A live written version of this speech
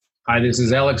Hi, this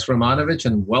is Alex Romanovich,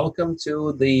 and welcome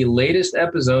to the latest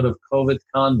episode of COVID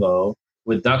Convo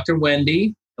with Dr.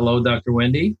 Wendy. Hello, Dr.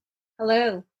 Wendy.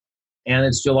 Hello. And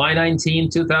it's July 19,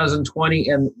 2020,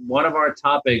 and one of our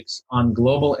topics on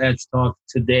Global Edge Talk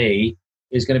today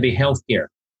is going to be healthcare.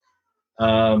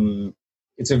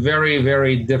 It's a very,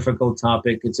 very difficult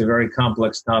topic. It's a very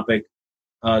complex topic.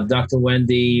 Dr.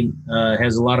 Wendy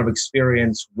has a lot of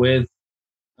experience with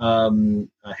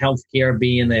healthcare,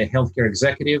 being a healthcare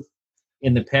executive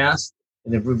in the past,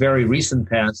 in the very recent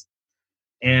past,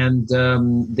 and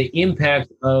the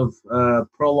impact of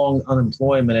prolonged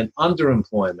unemployment and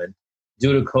underemployment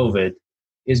due to COVID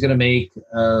is going to make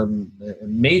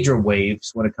major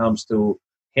waves when it comes to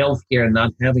healthcare,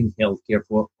 not having healthcare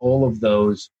for all of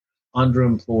those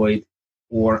underemployed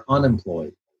or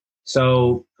unemployed.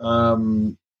 So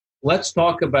let's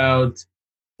talk about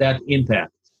that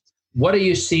impact. What are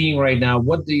you seeing right now?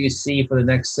 What do you see for the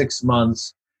next 6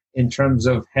 months in terms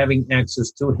of having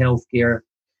access to healthcare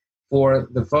for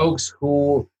the folks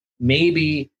who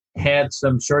maybe had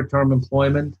some short-term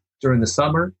employment during the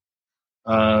summer,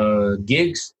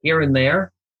 gigs here and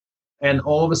there, and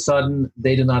all of a sudden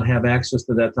they do not have access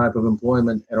to that type of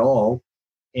employment at all,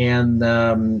 and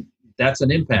that's an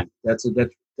impact. That's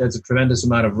a tremendous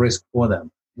amount of risk for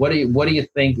them. What do you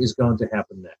think is going to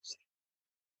happen next?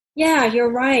 Yeah,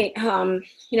 you're right.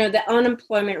 The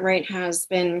unemployment rate has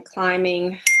been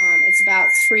climbing. It's about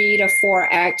 3 to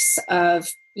 4x of,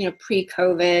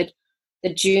 pre-COVID.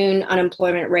 The June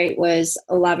unemployment rate was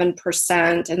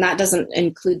 11%, and that doesn't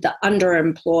include the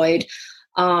underemployed.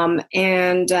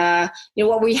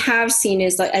 What we have seen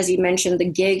is, as you mentioned, the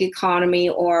gig economy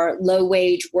or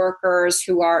low-wage workers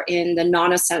who are in the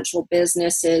non-essential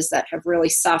businesses that have really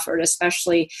suffered,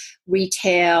 especially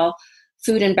retail,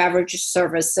 food and beverage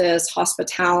services,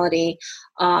 hospitality,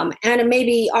 and it may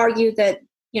be argued that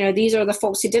these are the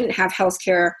folks who didn't have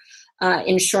healthcare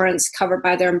insurance covered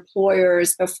by their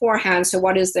employers beforehand. So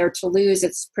what is there to lose?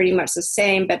 It's pretty much the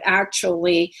same, but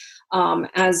actually,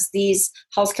 as these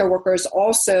healthcare workers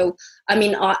also,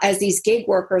 as these gig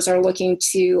workers are looking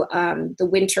to the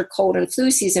winter cold and flu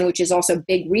season, which is also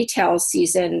big retail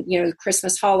season,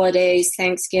 Christmas holidays,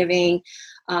 Thanksgiving,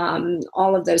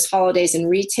 all of those holidays in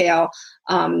retail,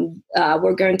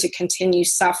 we're going to continue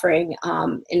suffering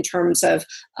in terms of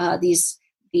these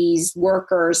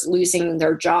workers losing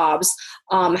their jobs.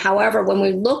 However, when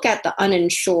we look at the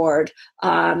uninsured,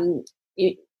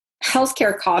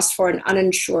 healthcare costs for an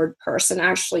uninsured person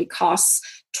actually costs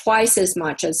twice as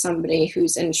much as somebody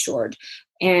who's insured.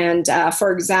 And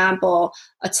for example,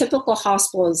 a typical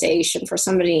hospitalization for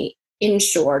somebody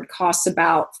insured costs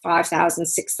about $5,000,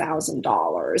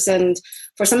 $6,000. And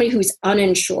for somebody who's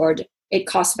uninsured, it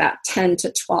costs about $10,000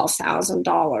 to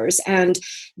 $12,000. And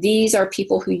these are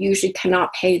people who usually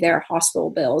cannot pay their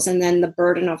hospital bills. And then the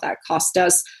burden of that cost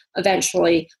does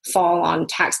eventually fall on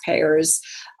taxpayers.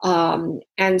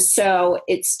 And so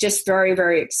it's just very,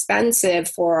 very expensive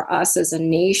for us as a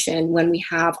nation when we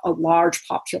have a large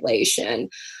population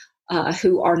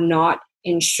who are not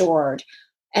insured.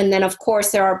 And then, of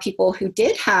course, there are people who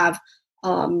did have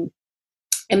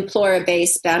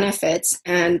employer-based benefits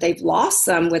and they've lost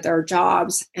them with their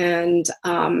jobs. And,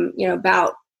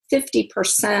 about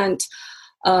 50%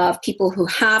 of people who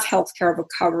have healthcare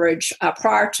coverage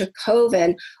prior to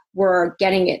COVID were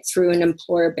getting it through an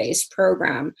employer-based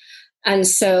program. And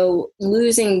so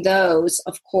losing those,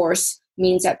 of course,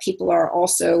 means that people are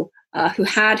also who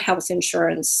had health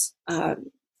insurance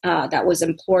that was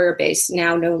employer-based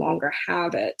now no longer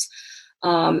have it.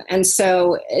 And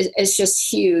so it's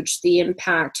just huge, the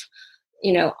impact,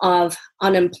 of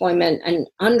unemployment and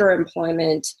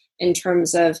underemployment in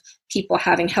terms of people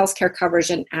having healthcare coverage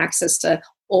and access to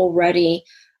already,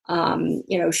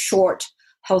 short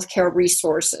healthcare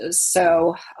resources.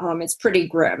 So it's pretty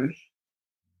grim.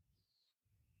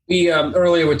 We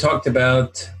earlier we talked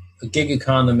about the gig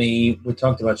economy. We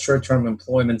talked about short-term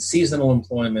employment, seasonal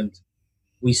employment.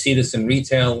 We see this in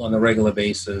retail on a regular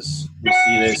basis. We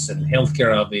see this in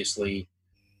healthcare, obviously.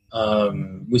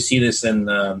 We see this in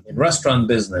restaurant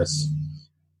business.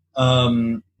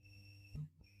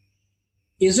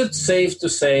 Is it safe to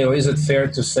say, or is it fair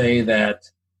to say that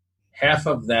half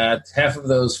of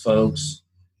those folks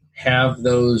have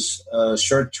those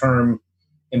short-term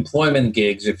employment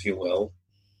gigs, if you will,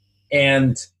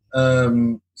 and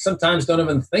sometimes don't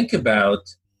even think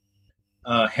about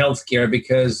healthcare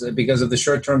because of the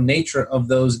short-term nature of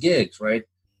those gigs, right?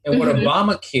 And what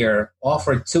Obamacare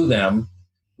offered to them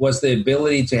was the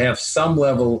ability to have some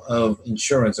level of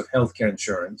insurance, of healthcare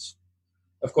insurance.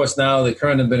 Of course, now the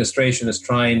current administration is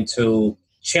trying to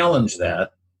challenge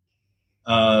that.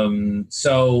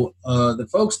 So the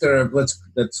folks that are,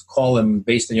 let's call them,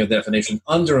 based on your definition,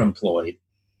 underemployed,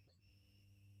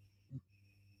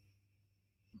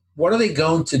 what are they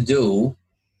going to do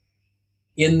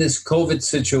in this COVID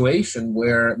situation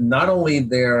where not only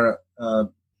they're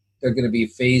going to be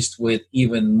faced with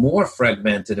even more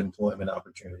fragmented employment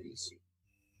opportunities,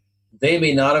 they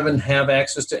may not even have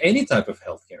access to any type of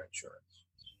healthcare insurance.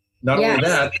 Not only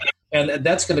that, and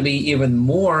that's going to be even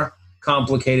more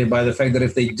complicated by the fact that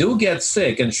if they do get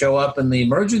sick and show up in the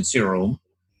emergency room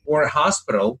or a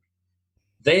hospital,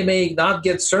 they may not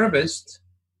get serviced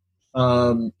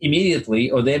immediately,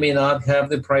 or they may not have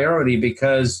the priority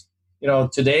because,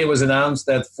 today it was announced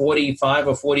that 45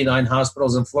 or 49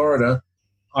 hospitals in Florida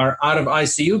are out of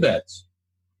ICU beds,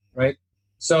 right?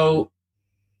 So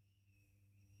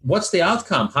what's the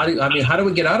outcome? How do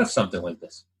we get out of something like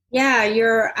this? Yeah,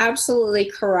 you're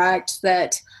absolutely correct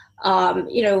that,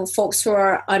 folks who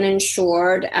are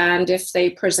uninsured, and if they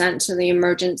present to the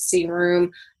emergency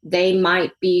room, they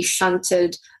might be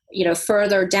shunted,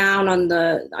 further down on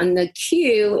the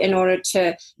queue in order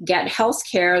to get health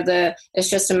care. It's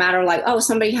just a matter of like, oh,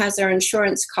 somebody has their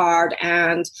insurance card,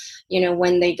 and,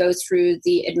 when they go through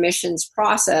the admissions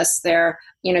process, they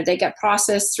get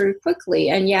processed through quickly.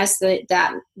 And yes,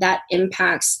 that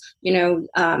impacts,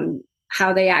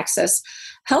 how they access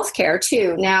healthcare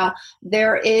too. Now,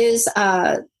 there is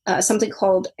something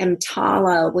called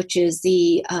EMTALA, which is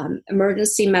the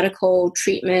Emergency Medical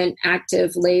Treatment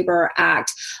Active Labor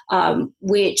Act,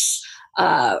 which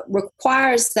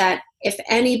requires that if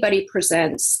anybody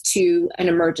presents to an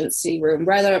emergency room,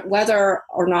 whether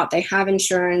or not they have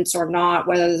insurance or not,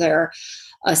 whether they're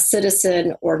a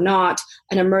citizen or not,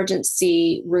 an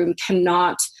emergency room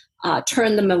cannot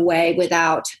turn them away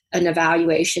without an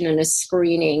evaluation and a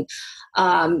screening.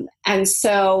 And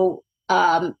so,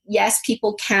 yes,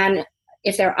 people can,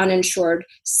 if they're uninsured,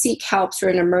 seek help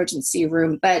through an emergency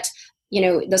room. But,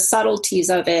 the subtleties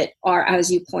of it are, as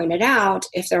you pointed out,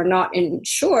 if they're not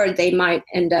insured, they might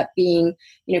end up being,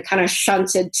 kind of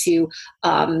shunted to,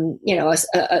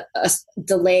 a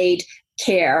delayed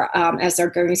care as they're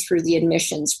going through the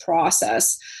admissions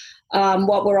process.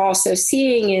 What we're also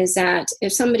seeing is that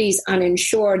if somebody's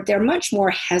uninsured, they're much more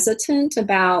hesitant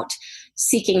about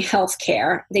seeking health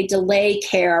care. They delay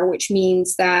care, which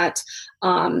means that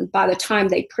by the time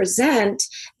they present,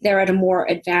 they're at a more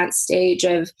advanced stage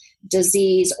of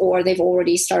disease, or they've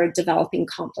already started developing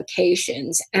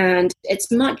complications. And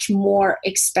it's much more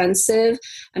expensive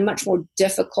and much more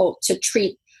difficult to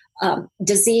treat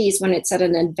disease when it's at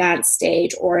an advanced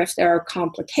stage, or if there are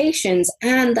complications,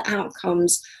 and the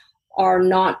outcomes are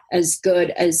not as good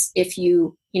as if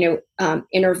you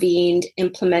intervened,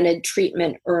 implemented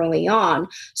treatment early on.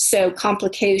 So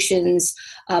complications,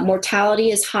 mortality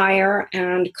is higher,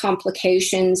 and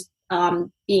complications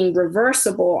being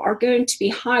reversible are going to be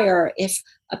higher if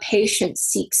a patient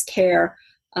seeks care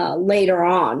later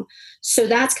on. So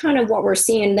that's kind of what we're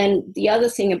seeing. And then the other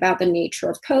thing about the nature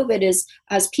of COVID is,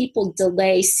 as people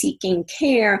delay seeking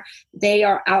care, they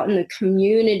are out in the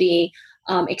community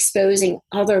exposing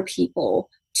other people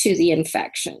to the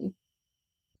infection.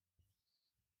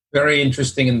 Very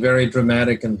interesting and very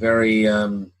dramatic and very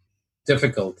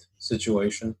difficult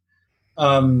situation.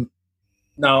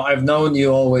 Now, I've known you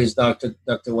always, Dr.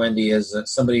 Wendy, as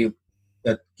somebody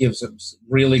that gives us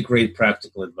really great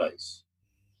practical advice.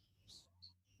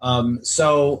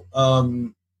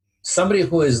 Somebody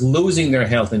who is losing their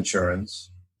health insurance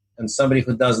and somebody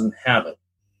who doesn't have it,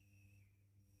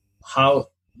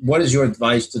 what is your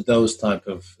advice to those type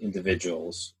of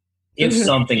individuals if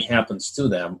something happens to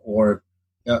them, or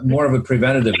more of a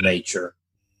preventative nature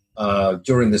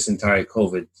during this entire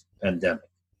COVID pandemic?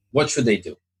 What should they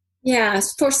do?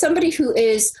 Yes, for somebody who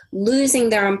is losing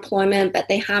their employment, but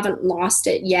they haven't lost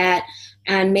it yet,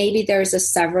 and maybe there's a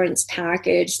severance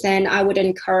package, then I would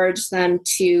encourage them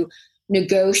to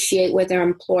negotiate with their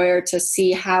employer to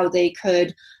see how they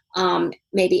could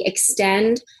maybe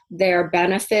extend their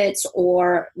benefits,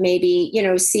 or maybe,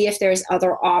 see if there's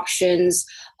other options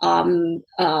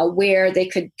where they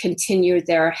could continue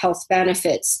their health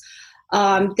benefits.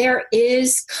 There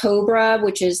is COBRA,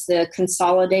 which is the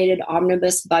Consolidated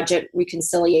Omnibus Budget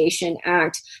Reconciliation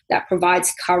Act, that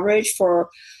provides coverage for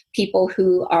people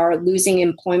who are losing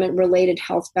employment-related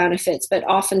health benefits, but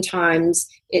oftentimes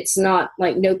it's not,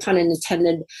 like, no pun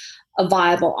intended, a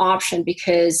viable option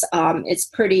because it's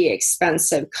pretty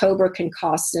expensive. COBRA can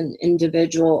cost an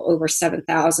individual over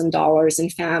 $7,000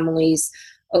 and families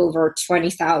over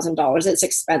 $20,000. It's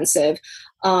expensive.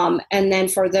 And then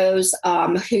for those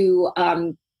who,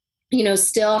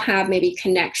 still have maybe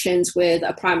connections with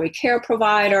a primary care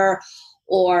provider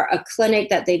or a clinic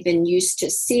that they've been used to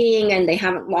seeing and they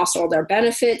haven't lost all their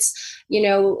benefits,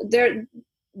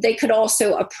 they could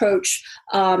also approach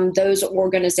those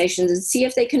organizations and see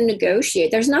if they can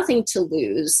negotiate. There's nothing to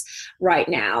lose right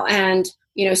now. And,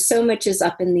 so much is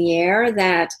up in the air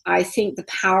that I think the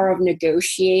power of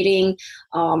negotiating,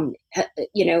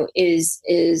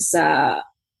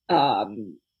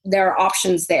 there are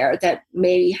options there that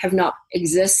may have not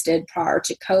existed prior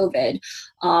to COVID,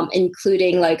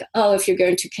 including if you're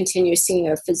going to continue seeing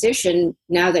a physician,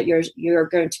 now that you're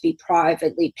going to be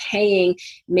privately paying,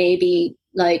 maybe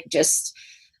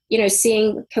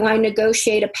seeing, can I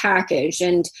negotiate a package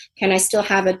and can I still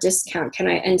have a discount?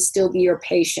 And still be your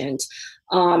patient?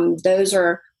 Those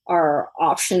are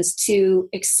options to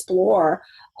explore.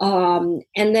 And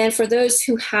then for those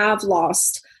who have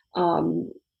lost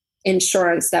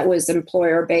insurance that was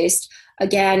employer-based,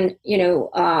 again,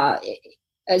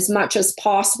 as much as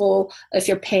possible, if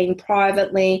you're paying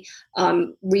privately,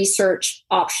 research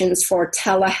options for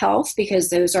telehealth, because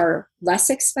those are less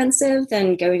expensive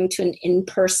than going to an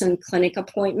in-person clinic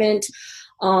appointment.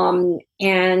 Again,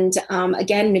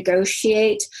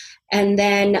 negotiate. And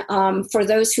then for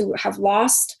those who have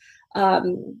lost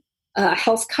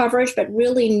health coverage but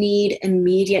really need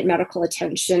immediate medical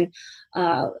attention,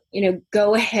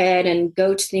 go ahead and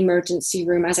go to the emergency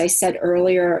room. As I said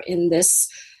earlier in this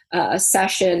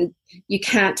session, you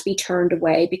can't be turned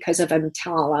away because of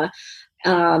EMTALA.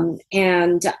 Right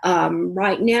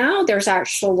now, there's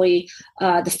actually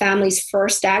the Families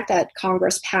First Act that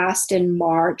Congress passed in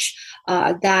March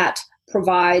that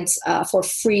provides for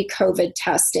free COVID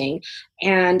testing.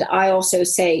 And I also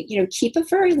say, keep a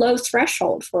very low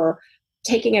threshold for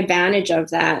taking advantage of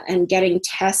that and getting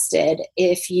tested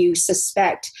if you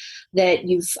suspect that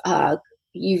you've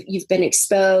been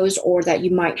exposed or that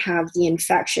you might have the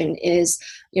infection.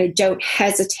 Don't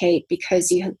hesitate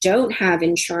because you don't have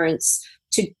insurance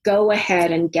to go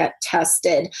ahead and get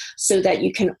tested so that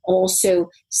you can also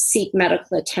seek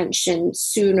medical attention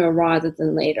sooner rather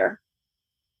than later.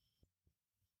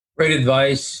 Great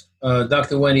advice.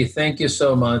 Dr. Wendy, thank you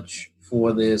so much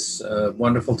for this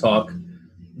wonderful talk.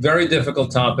 Very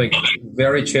difficult topic,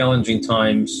 very challenging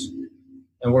times,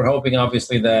 and we're hoping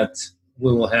obviously that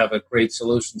we will have a great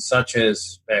solution such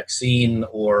as vaccine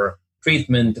or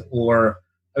treatment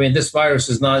this virus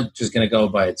is not just going to go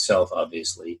by itself,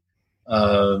 obviously.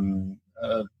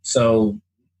 So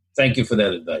thank you for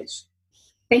that advice.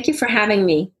 Thank you for having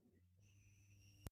me.